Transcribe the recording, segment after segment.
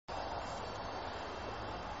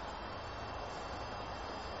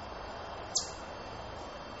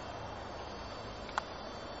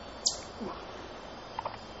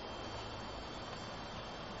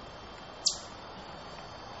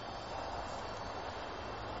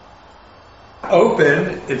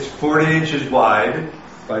Open, it's 40 inches wide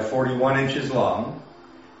by 41 inches long,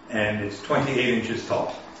 and it's 28 inches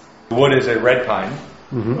tall. The wood is a red pine,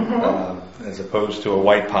 as opposed to a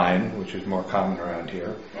white pine, which is more common around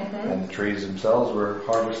here. And the trees themselves were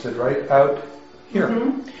harvested right out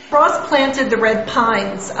here. Frost planted the red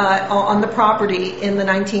pines on the property in the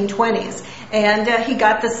 1920s, and he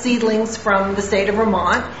got the seedlings from the state of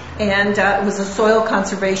Vermont, and it was a soil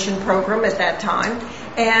conservation program at that time.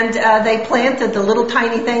 And they planted the little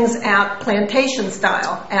tiny things out plantation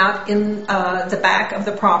style out in the back of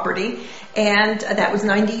the property, and that was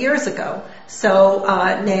 90 years ago. So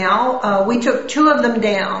now we took 2 of them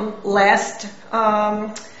down last,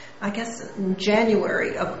 I guess, in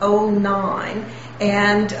January of '09,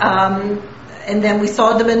 and then we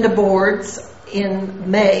sawed them into boards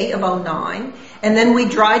in May of '09. And then we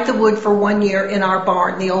dried the wood for 1 year in our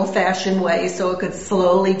barn, the old-fashioned way, so it could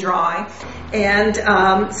slowly dry. And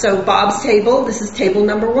so Bob's table, this is table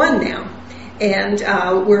number 1 now. And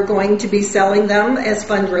we're going to be selling them as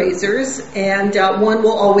fundraisers, and one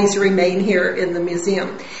will always remain here in the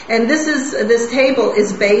museum. And this table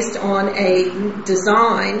is based on a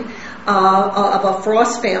design of a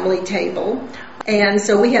Frost family table. And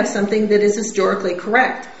so we have something that is historically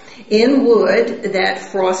correct in wood that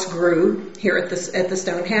Frost grew here at the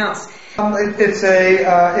stone house.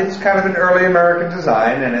 It's kind of an early American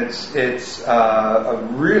design, and it's a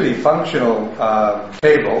really functional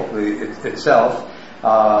table itself,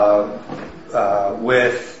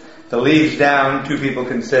 with the leaves down. 2 people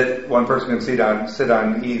can sit. 1 person can sit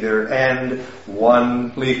on either end.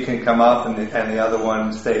 1 leaf can come up, and the other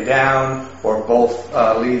one stay down, or both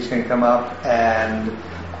leaves can come up and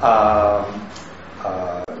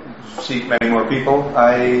seat many more people.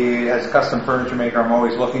 As a custom furniture maker, I'm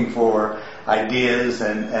always looking for ideas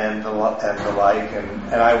and the like,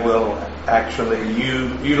 and I will actually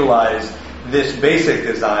utilize this basic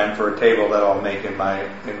design for a table that I'll make in my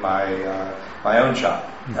own shop.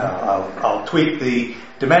 I'll tweak the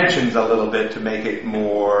dimensions a little bit to make it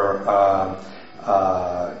more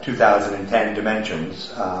 2010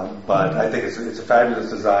 dimensions, but I think it's a fabulous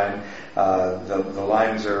design. The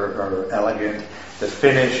lines are elegant. The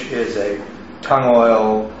finish is a tung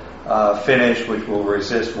oil finish, which will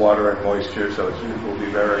resist water and moisture, so it will be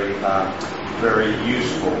very, very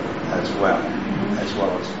useful as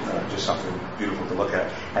well as just something beautiful to look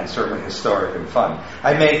at, and certainly historic and fun.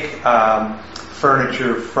 I make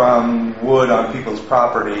furniture from wood on people's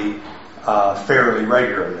property fairly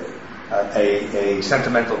regularly. A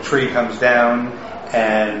sentimental tree comes down,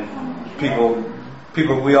 and we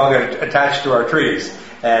all get attached to our trees,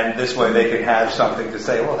 and this way they can have something to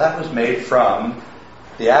say, well, that was made from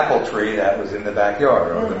the apple tree that was in the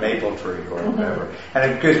backyard, or the maple tree, or whatever.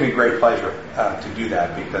 And it gives me great pleasure to do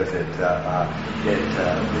that, because the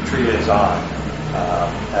tree is on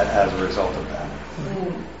as a result of that.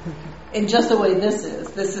 And just the way this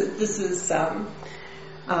is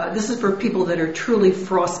for people that are truly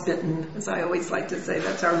frostbitten, as I always like to say.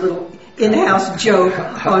 That's our little in-house joke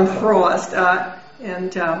on frost.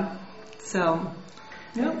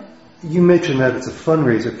 Yeah. You mentioned that it's a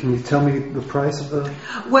fundraiser. Can you tell me the price of the?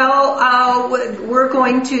 Well,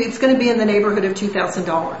 it's going to be in the neighborhood of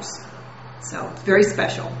 $2,000. So it's very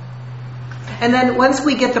special. And then once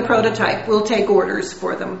we get the prototype, we'll take orders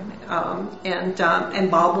for them, and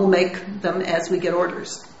Bob will make them as we get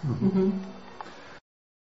orders.